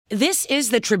This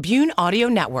is the Tribune Audio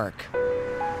Network.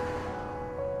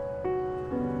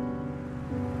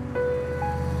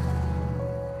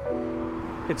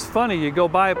 It's funny, you go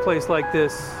by a place like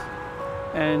this,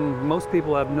 and most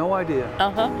people have no idea.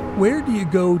 Where do you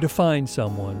go to find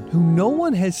someone who no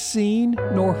one has seen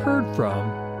nor heard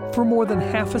from for more than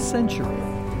half a century?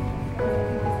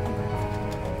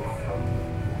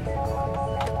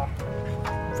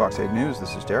 Fox 8 News,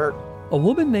 this is Derek. A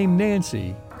woman named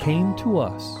Nancy came to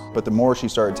us. But the more she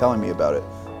started telling me about it,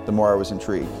 the more I was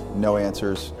intrigued. No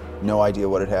answers, no idea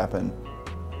what had happened.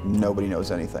 Nobody knows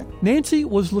anything. Nancy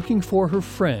was looking for her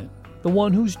friend, the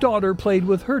one whose daughter played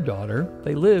with her daughter.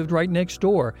 They lived right next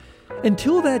door.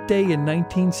 Until that day in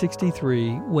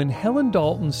 1963, when Helen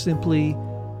Dalton simply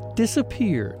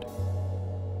disappeared.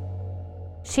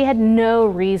 She had no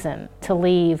reason to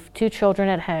leave two children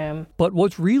at home. But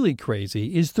what's really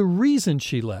crazy is the reason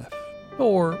she left,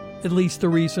 or at least the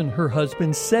reason her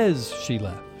husband says she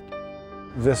left.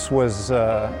 This was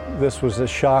a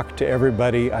shock to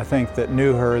everybody, I think, that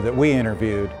knew her, that we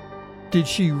interviewed. Did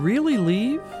she really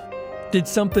leave? Did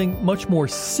something much more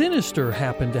sinister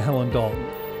happen to Helen Dalton?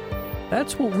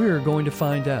 That's what we're going to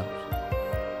find out.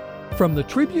 From the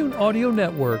Tribune Audio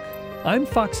Network, I'm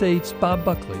Fox 8's Bob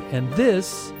Buckley, and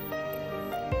this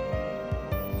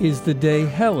is the day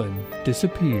Helen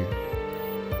disappeared.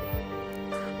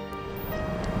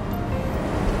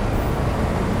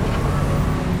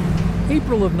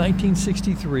 April of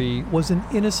 1963 was an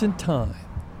innocent time.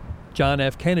 John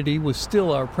F. Kennedy was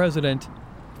still our president.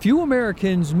 Few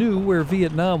Americans knew where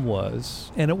Vietnam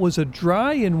was, and it was a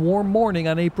dry and warm morning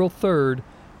on April 3rd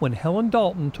when Helen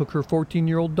Dalton took her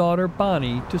 14-year-old daughter,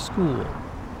 Bonnie, to school.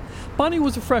 Bonnie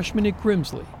was a freshman at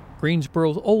Grimsley,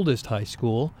 Greensboro's oldest high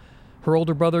school. Her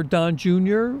older brother, Don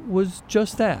Jr., was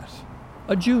just that,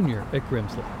 a junior at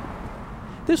Grimsley.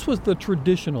 This was the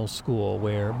traditional school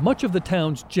where much of the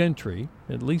town's gentry,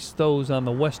 at least those on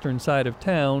the western side of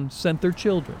town, sent their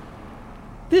children.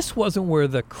 This wasn't where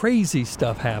the crazy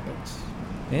stuff happens.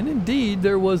 And indeed,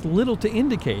 there was little to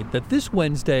indicate that this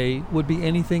Wednesday would be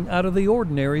anything out of the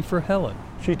ordinary for Helen.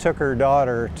 She took her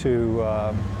daughter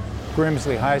to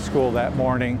Grimsley High School that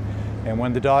morning, and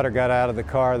when the daughter got out of the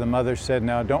car, the mother said,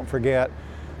 "Now don't forget,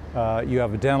 you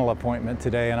have a dental appointment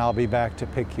today, and I'll be back to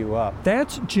pick you up."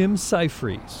 That's Jim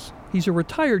Seifries. He's a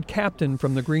retired captain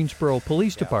from the Greensboro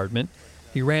Police Department.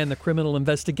 He ran the Criminal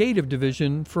Investigative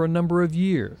Division for a number of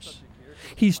years.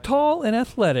 He's tall and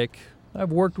athletic.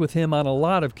 I've worked with him on a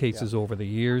lot of cases over the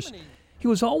years. He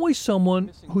was always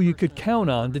someone who you could count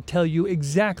on to tell you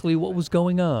exactly what was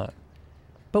going on.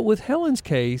 But with Helen's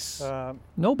case,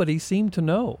 nobody seemed to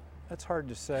know. That's hard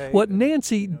to say. What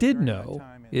Nancy did know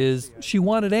is she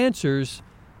wanted answers,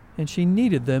 and she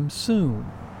needed them soon.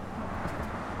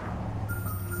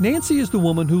 Nancy is the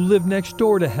woman who lived next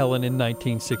door to Helen in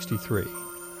 1963.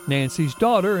 Nancy's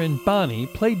daughter and Bonnie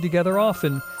played together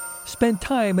often, spent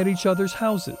time at each other's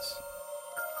houses.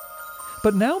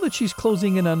 But now that she's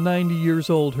closing in on 90 years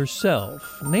old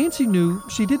herself, Nancy knew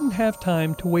she didn't have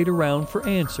time to wait around for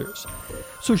answers.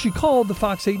 So she called the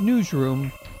Fox 8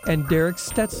 newsroom, and Derek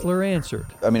Stetzler answered.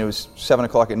 I mean, it was 7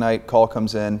 o'clock at night, call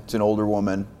comes in, it's an older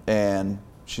woman, and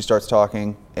she starts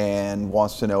talking and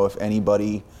wants to know if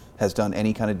anybody has done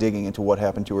any kind of digging into what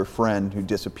happened to her friend who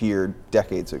disappeared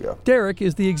decades ago. Derek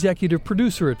is the executive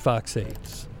producer at Fox 8.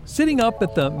 Sitting up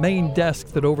at the main desk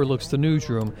that overlooks the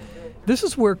newsroom, this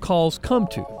is where calls come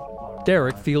to.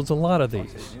 Derek fields a lot of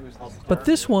these. But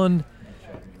this one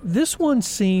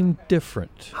seemed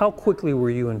different. How quickly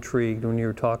were you intrigued when you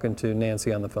were talking to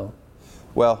Nancy on the phone?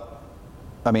 Well,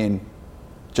 I mean,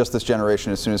 just this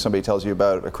generation, as soon as somebody tells you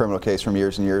about a criminal case from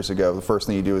years and years ago, the first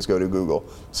thing you do is go to Google.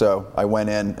 So I went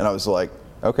in and I was like,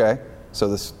 okay, so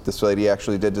this lady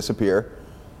actually did disappear.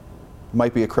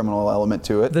 Might be a criminal element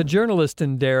to it. The journalist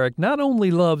in Derek not only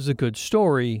loves a good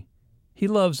story, he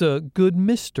loves a good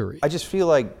mystery. I just feel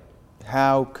like,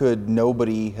 how could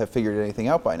nobody have figured anything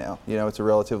out by now? You know, it's a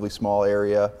relatively small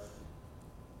area,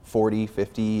 40,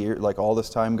 50 years, like all this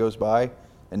time goes by,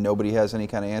 and nobody has any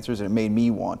kind of answers, and it made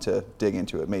me want to dig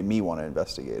into it, made me want to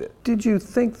investigate it. Did you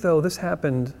think, though, this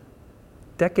happened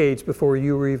decades before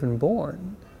you were even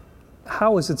born?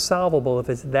 How is it solvable if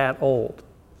it's that old?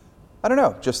 I don't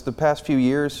know, just the past few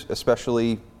years,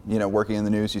 especially, you know, working in the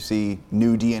news, you see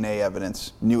new DNA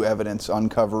evidence, new evidence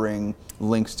uncovering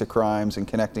links to crimes and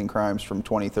connecting crimes from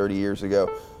 20, 30 years ago.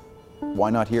 Why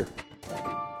not here?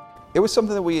 It was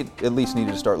something that we at least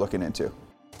needed to start looking into.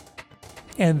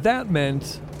 And that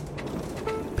meant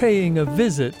paying a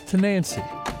visit to Nancy.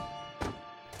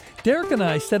 Derek and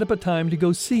I set up a time to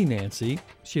go see Nancy.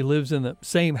 She lives in the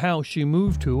same house she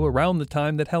moved to around the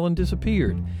time that Helen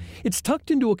disappeared. It's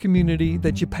tucked into a community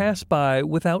that you pass by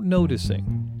without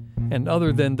noticing. And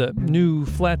other than the new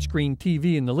flat-screen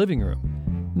TV in the living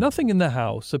room, nothing in the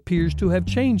house appears to have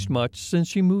changed much since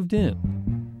she moved in.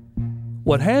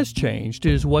 What has changed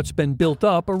is what's been built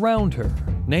up around her.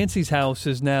 Nancy's house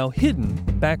is now hidden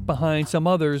back behind some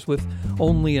others with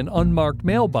only an unmarked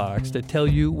mailbox to tell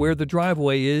you where the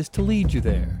driveway is to lead you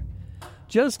there.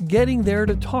 Just getting there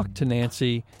to talk to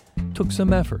Nancy took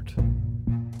some effort.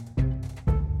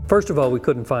 First of all, we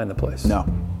couldn't find the place. No.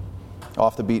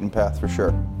 Off the beaten path for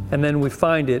sure. And then we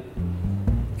find it,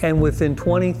 and within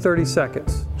 20, 30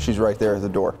 seconds, she's right there at the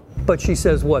door. But she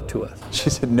says what to us? She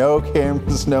said no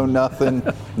cameras, no nothing,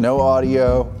 no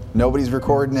audio, nobody's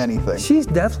recording anything. She's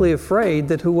deathly afraid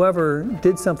that whoever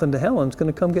did something to Helen's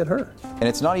going to come get her. And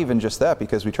it's not even just that,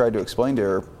 because we tried to explain to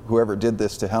her whoever did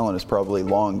this to Helen is probably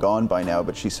long gone by now,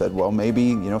 but she said, well,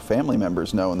 maybe, family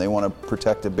members know and they want to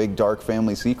protect a big dark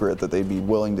family secret that they'd be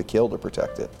willing to kill to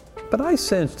protect it. But I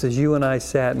sensed as you and I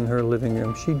sat in her living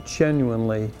room, she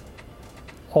genuinely,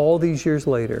 all these years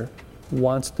later,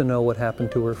 wants to know what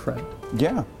happened to her friend.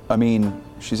 Yeah. I mean,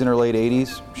 she's in her late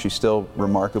 80s. She's still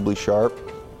remarkably sharp,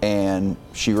 and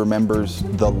she remembers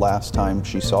the last time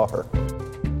she saw her.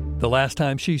 The last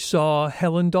time she saw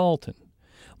Helen Dalton.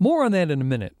 More on that in a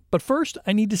minute. But first,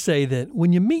 I need to say that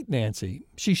when you meet Nancy,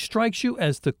 she strikes you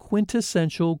as the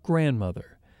quintessential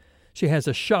grandmother. She has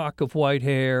a shock of white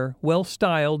hair,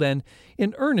 well-styled, and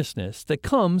an earnestness that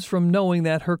comes from knowing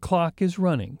that her clock is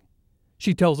running.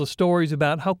 She tells us stories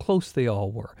about how close they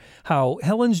all were, how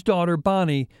Helen's daughter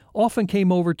Bonnie often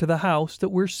came over to the house that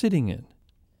we're sitting in.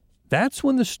 That's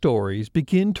when the stories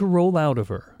begin to roll out of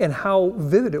her. And how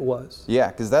vivid it was. Yeah,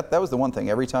 because that was the one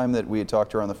thing. Every time that we had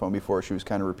talked to her on the phone before, she was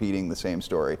kind of repeating the same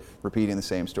story.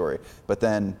 But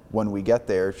then when we get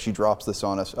there, she drops this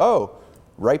on us. Oh,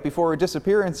 right before her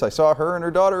disappearance, I saw her and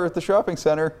her daughter at the shopping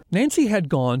center. Nancy had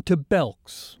gone to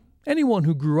Belk's. Anyone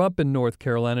who grew up in North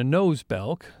Carolina knows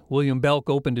Belk. William Belk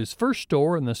opened his first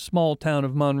store in the small town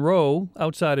of Monroe,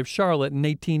 outside of Charlotte, in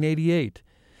 1888.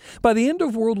 By the end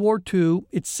of World War II,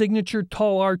 its signature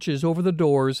tall arches over the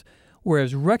doors were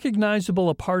as recognizable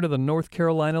a part of the North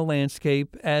Carolina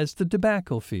landscape as the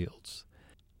tobacco fields.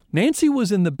 Nancy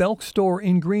was in the Belk store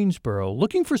in Greensboro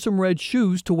looking for some red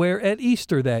shoes to wear at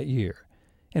Easter that year.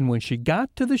 And when she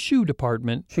got to the shoe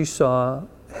department, she saw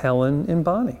Helen and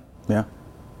Bonnie. Yeah,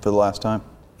 for the last time.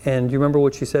 And do you remember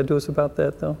what she said to us about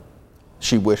that, though?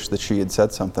 She wished that she had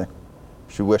said something.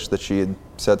 She wished that she had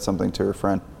said something to her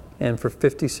friend. And for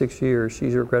 56 years,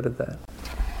 she's regretted that.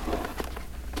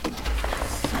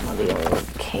 Some of the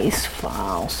old case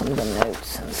files, some of the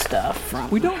notes and stuff from...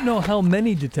 We don't know how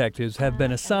many detectives have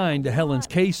been assigned to Helen's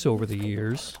case over the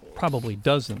years, probably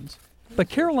dozens. But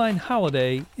Caroline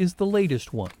Holliday is the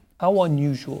latest one. How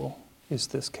unusual is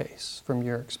this case from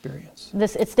your experience?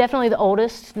 It's definitely the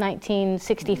oldest,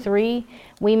 1963.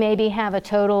 We maybe have a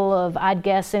total of, I'd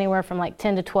guess, anywhere from like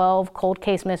 10 to 12 cold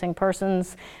case missing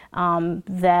persons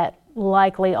that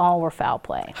likely all were foul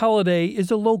play. Holliday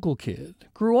is a local kid,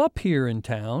 grew up here in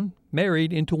town,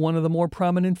 married into one of the more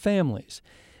prominent families.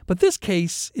 But this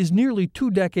case is nearly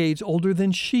 2 decades older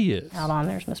than she is. Out on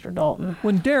there's Mr. Dalton.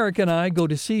 When Derek and I go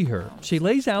to see her, she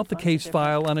lays out the case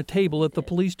file on a table at the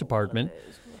police department.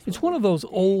 It's one of those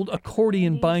old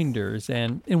accordion binders,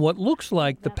 and in what looks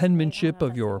like the penmanship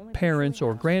of your parents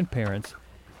or grandparents,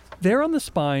 there on the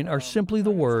spine are simply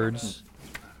the words,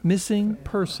 missing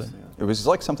person. It was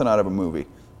like something out of a movie.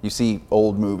 You see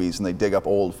old movies and they dig up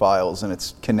old files and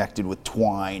it's connected with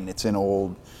twine. It's in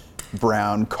old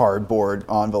brown cardboard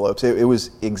envelopes. It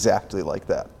was exactly like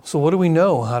that. So what do we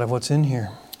know out of what's in here?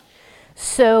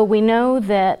 So we know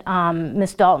that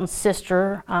Miss Dalton's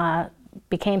sister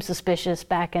became suspicious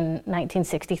back in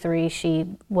 1963. She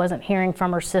wasn't hearing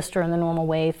from her sister in the normal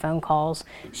way, phone calls.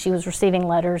 She was receiving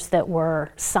letters that were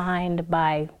signed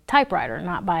by typewriter,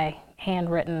 not by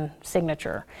handwritten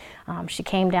signature. She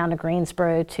came down to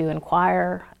Greensboro to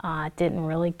inquire, didn't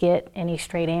really get any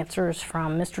straight answers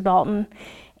from Mr. Dalton,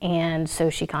 and so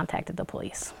she contacted the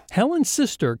police. Helen's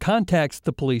sister contacts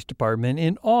the police department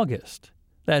in August.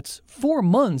 That's 4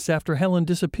 months after Helen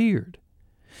disappeared.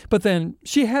 But then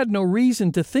she had no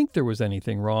reason to think there was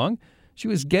anything wrong. She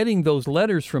was getting those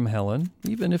letters from Helen,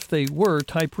 even if they were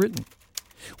typewritten.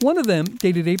 One of them,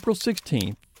 dated April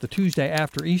 16th, the Tuesday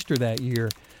after Easter that year,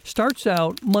 starts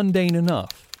out mundane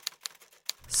enough.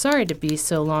 Sorry to be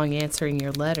so long answering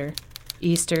your letter.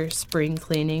 Easter, spring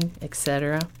cleaning,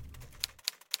 etc.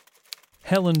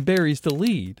 Helen buries the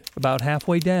lead about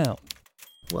halfway down.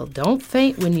 Well, don't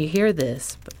faint when you hear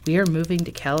this, but we are moving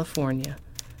to California.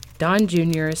 Don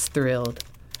Jr. is thrilled.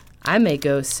 I may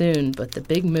go soon, but the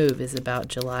big move is about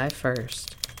July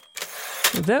 1st.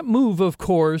 That move, of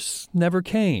course, never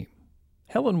came.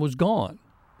 Helen was gone,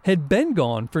 had been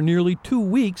gone for nearly 2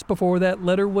 weeks before that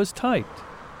letter was typed.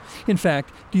 In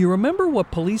fact, do you remember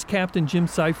what Police Captain Jim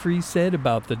Seifried said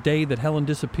about the day that Helen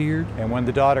disappeared? And when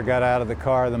the daughter got out of the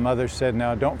car, the mother said,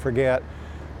 "Now don't forget,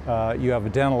 you have a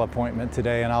dental appointment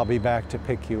today and I'll be back to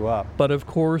pick you up." But of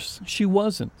course, she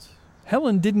wasn't.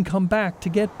 Helen didn't come back to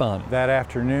get Bonnie. That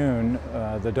afternoon,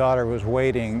 the daughter was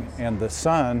waiting, and the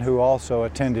son, who also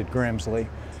attended Grimsley,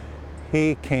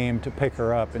 he came to pick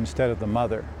her up instead of the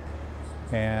mother.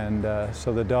 And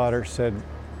so the daughter said,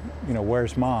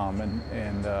 "Where's Mom?"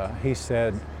 And he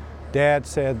said, "Dad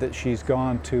said that she's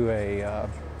gone to a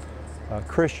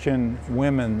Christian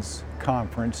women's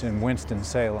conference in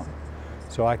Winston-Salem.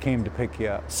 So I came to pick you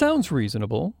up." Sounds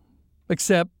reasonable,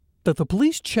 except that the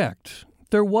police checked.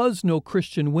 There was no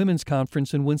Christian women's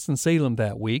conference in Winston-Salem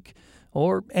that week,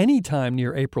 or any time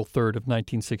near April 3rd of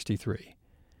 1963.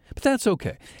 But that's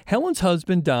okay. Helen's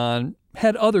husband, Don,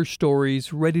 had other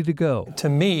stories ready to go. To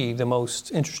me, the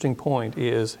most interesting point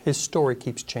is his story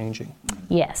keeps changing.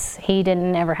 Yes, he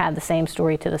didn't ever have the same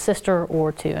story to the sister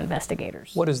or to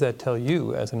investigators. What does that tell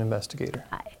you as an investigator?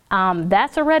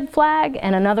 That's a red flag,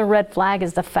 and another red flag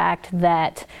is the fact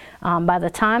that by the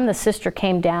time the sister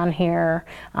came down here,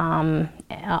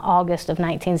 August of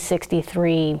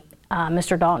 1963,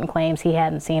 Mr. Dalton claims he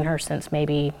hadn't seen her since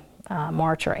maybe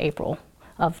March or April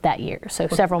of that year, so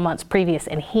several months previous,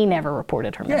 and he never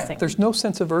reported her missing. There's no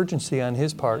sense of urgency on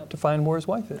his part to find where his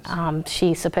wife is.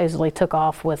 She supposedly took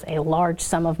off with a large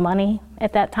sum of money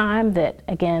at that time that,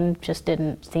 again, just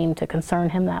didn't seem to concern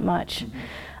him that much.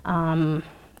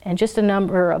 And just a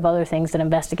number of other things that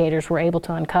investigators were able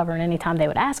to uncover, and anytime they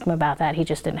would ask him about that, he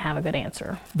just didn't have a good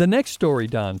answer. The next story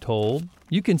Don told,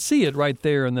 you can see it right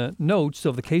there in the notes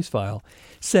of the case file,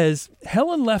 says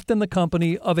Helen left in the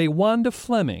company of a Wanda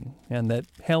Fleming, and that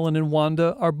Helen and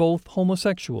Wanda are both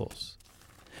homosexuals.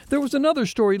 There was another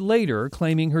story later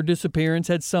claiming her disappearance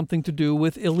had something to do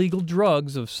with illegal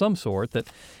drugs of some sort that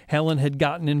Helen had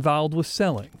gotten involved with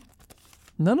selling.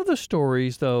 None of the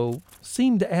stories, though,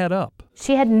 seemed to add up.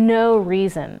 She had no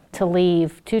reason to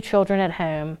leave 2 children at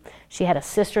home. She had a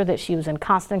sister that she was in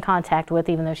constant contact with,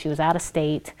 even though she was out of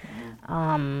state.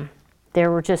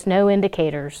 There were just no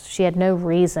indicators. She had no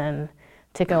reason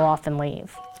to go off and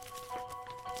leave.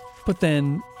 But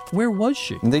then, where was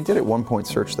she? And they did at one point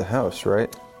search the house,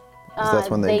 right? 'Cause that's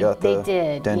when they got the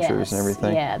dentures and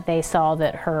everything. Yeah, they saw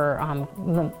that her,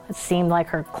 it seemed like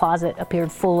her closet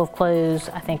appeared full of clothes.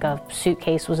 I think a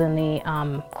suitcase was in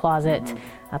the closet,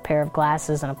 a pair of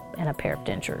glasses, and a pair of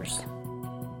dentures.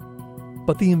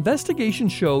 But the investigation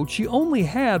showed she only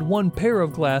had 1 pair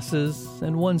of glasses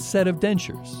and 1 set of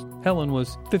dentures. Helen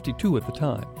was 52 at the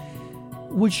time.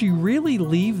 Would she really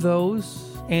leave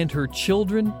those and her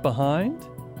children behind?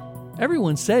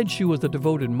 Everyone said she was a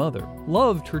devoted mother,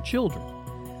 loved her children.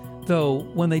 Though,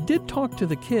 when they did talk to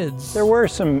the kids... There were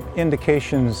some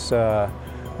indications, I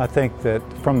think, that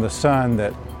from the son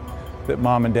that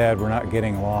Mom and Dad were not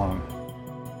getting along.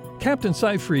 Captain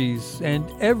Seifried, and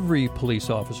every police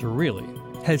officer really,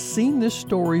 has seen this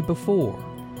story before.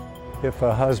 If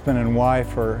a husband and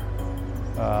wife are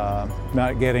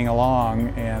not getting along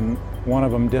and one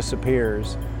of them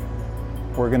disappears,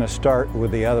 we're going to start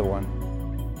with the other one.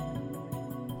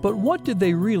 But what did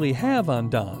they really have on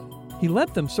Don? He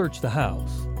let them search the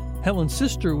house. Helen's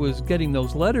sister was getting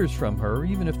those letters from her,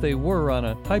 even if they were on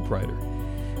a typewriter.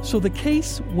 So the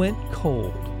case went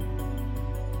cold.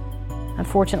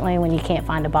 Unfortunately, when you can't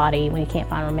find a body, when you can't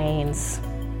find remains,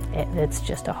 it's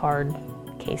just a hard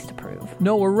case to prove.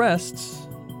 No arrests,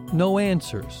 no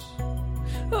answers.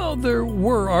 Oh, there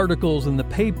were articles in the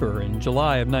paper in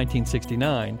July of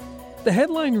 1969. The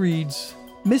headline reads,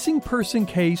 "Missing Person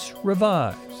Case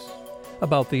Revives."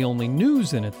 About the only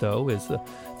news in it, though, is the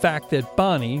fact that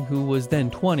Bonnie, who was then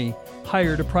 20,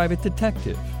 hired a private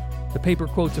detective. The paper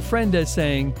quotes a friend as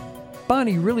saying,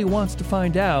 "Bonnie really wants to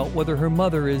find out whether her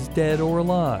mother is dead or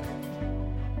alive."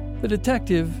 The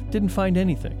detective didn't find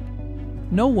anything.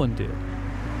 No one did.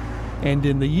 And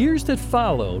in the years that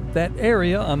followed, that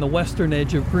area on the western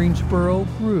edge of Greensboro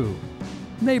grew.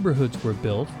 Neighborhoods were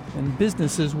built, and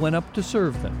businesses went up to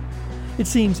serve them. It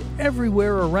seems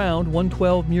everywhere around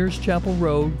 112 Muirs Chapel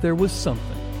Road there was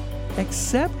something.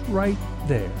 Except right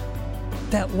there.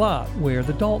 That lot where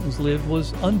the Daltons lived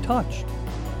was untouched.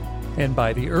 And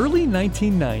by the early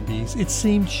 1990s, it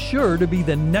seemed sure to be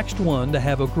the next one to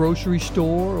have a grocery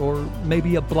store or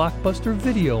maybe a Blockbuster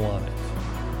Video on it.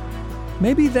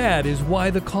 Maybe that is why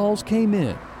the calls came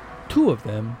in. 2 of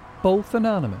them, both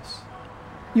anonymous.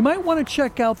 You might want to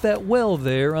check out that well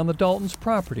there on the Daltons'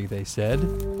 property, they said.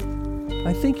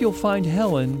 I think you'll find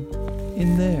Helen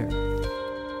in there.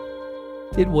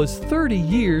 It was 30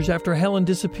 years after Helen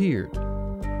disappeared.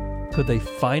 Could they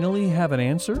finally have an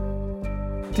answer?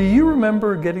 Do you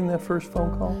remember getting that first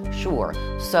phone call? Sure.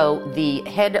 So the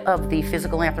head of the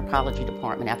physical anthropology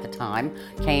department at the time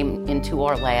came into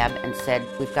our lab and said,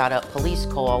 we've got a police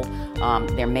call,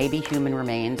 there may be human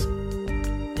remains.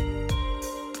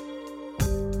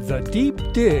 The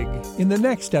Deep Dig in the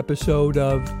next episode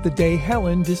of The Day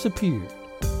Helen Disappeared.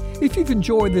 If you've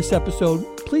enjoyed this episode,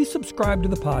 please subscribe to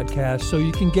the podcast so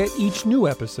you can get each new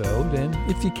episode, and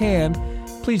if you can,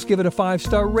 please give it a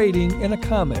 5-star rating and a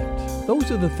comment. Those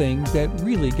are the things that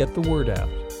really get the word out.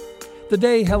 The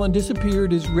Day Helen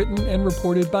Disappeared is written and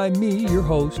reported by me, your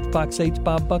host, Fox 8's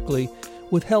Bob Buckley,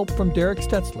 with help from Derek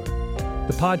Stetzler.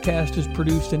 The podcast is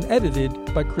produced and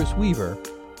edited by Chris Weaver.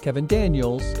 Kevin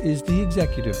Daniels is the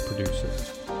executive producer.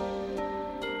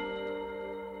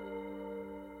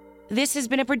 This has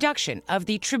been a production of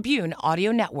the Tribune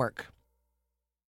Audio Network.